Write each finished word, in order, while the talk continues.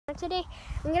today.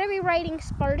 I'm gonna be riding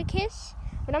Spartacus,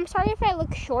 but I'm sorry if I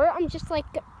look short. I'm just like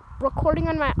recording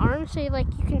on my arm so you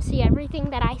can see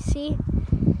everything that I see.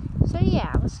 So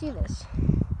yeah, let's do this.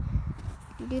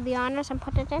 Do the honors and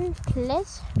put it in,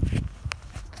 please.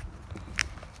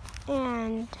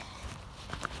 And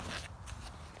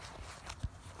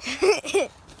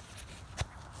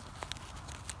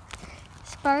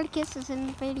Spartacus is in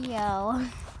the video.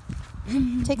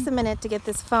 Takes a minute to get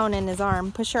this phone in his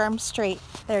arm. Push your arm straight.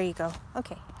 There you go.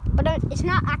 Okay. But it's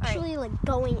not actually like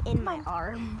going in my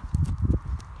arm.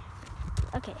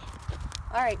 Okay.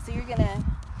 All right, so you're gonna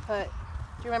put,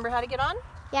 do you remember how to get on?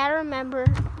 Yeah, I remember.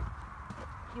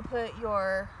 You put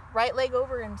your right leg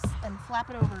over and flap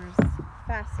it over as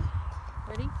fast.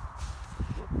 Ready?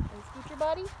 And scoot your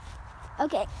body.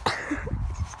 Okay.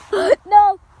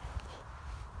 No.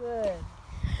 Good.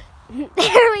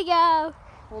 There we go.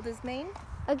 Hold his mane.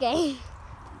 Okay.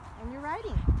 And you're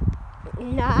riding.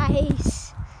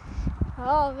 Nice.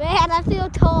 Oh man, I feel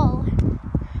tall.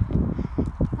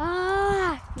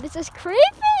 Ah, this is creepy.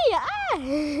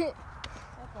 Ah.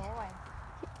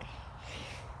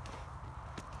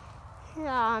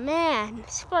 Oh man,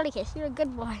 Spartacus, you're a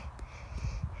good boy.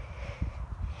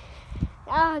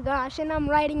 Oh gosh, and I'm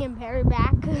riding him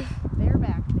bareback.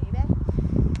 Bareback, baby.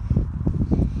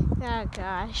 Oh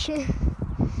gosh. Sit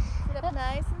up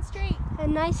nice and straight.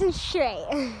 And nice and straight.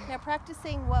 Now practice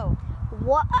saying whoa.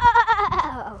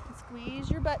 Whoa! Squeeze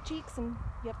your butt cheeks and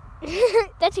yep.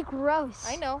 That's gross.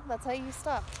 I know, that's how you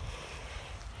stop.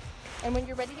 And when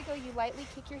you're ready to go, you lightly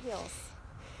kick your heels.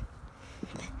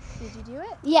 Did you do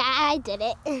it? Yeah, I did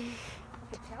it. I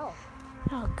could tell.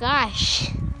 Oh gosh.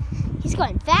 He's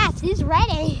going fast. He's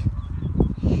ready.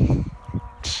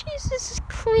 Jesus, this is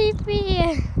creepy.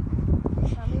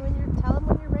 Tell him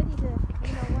when you're ready to,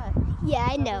 you know what? Yeah,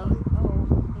 I know.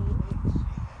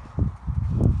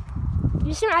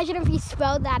 Just imagine if you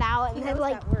spelled that out and then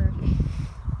like that word.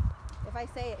 If I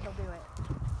say it, he'll do it.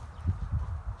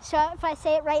 So if I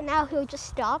say it right now, he'll just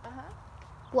stop.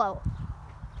 Whoa.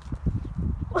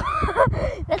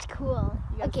 That's cool.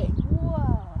 Okay. Say,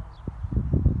 whoa.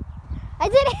 I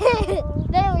did it.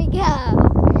 There we go.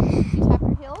 You tap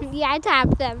your heels? Yeah, I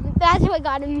tapped them. That's what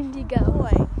got him to go.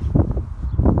 Boy.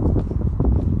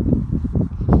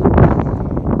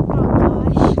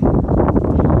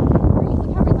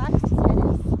 Look how relaxed his head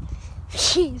is.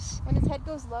 Jeez. When his head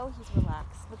goes low, he's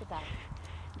relaxed. Look at that.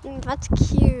 That's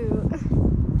cute.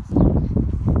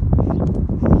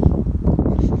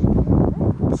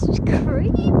 This is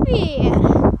creepy.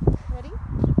 Ready?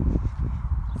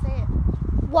 Say it.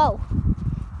 Whoa.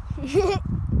 Good.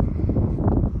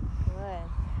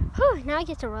 Whew, now I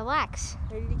get to relax.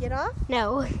 Ready to get off?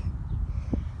 No.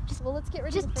 Well, let's get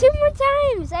ready Just to 2 more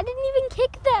times. I didn't even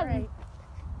kick them. All right.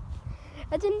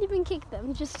 I didn't even kick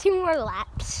them. Just 2 more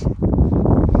laps.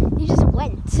 You just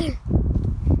went. 1.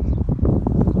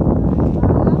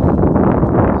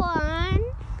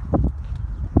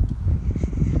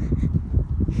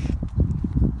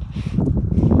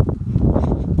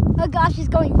 Oh gosh, he's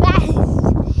going fast.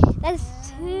 That's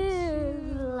 2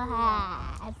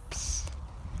 laps.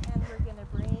 And we're going to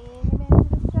bring him into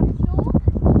the step stool.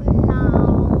 No.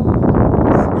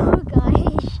 Oh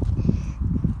gosh.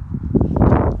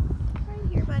 Right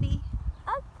here, buddy.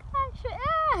 Oh gosh.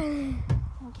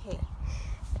 Okay.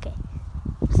 Okay.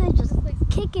 So just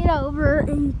kick it over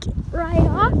and get right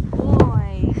off.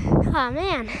 Boy. Oh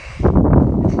man. Now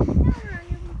we're on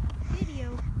your video.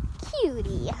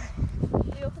 Cutie.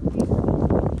 We open the paper.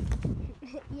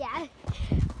 Yeah.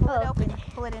 Pull it open.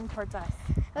 Pull it in towards us.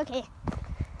 Okay.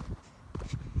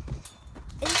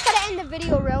 I just gotta end the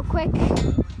video real quick.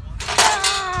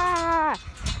 Ah!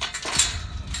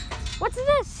 What's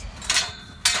this?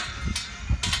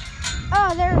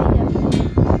 Oh, there we go.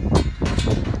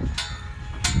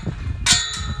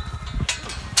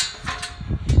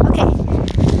 Okay.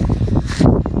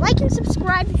 Like and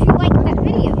subscribe if you like that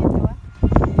video.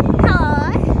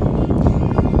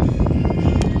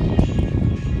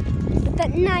 With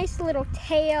that nice little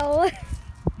tail.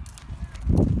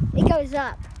 It goes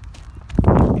up.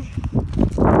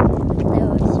 Look at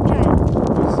those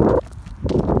triangles.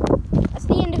 That's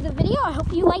the end of the video. I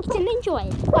hope you liked and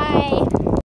enjoyed. Bye.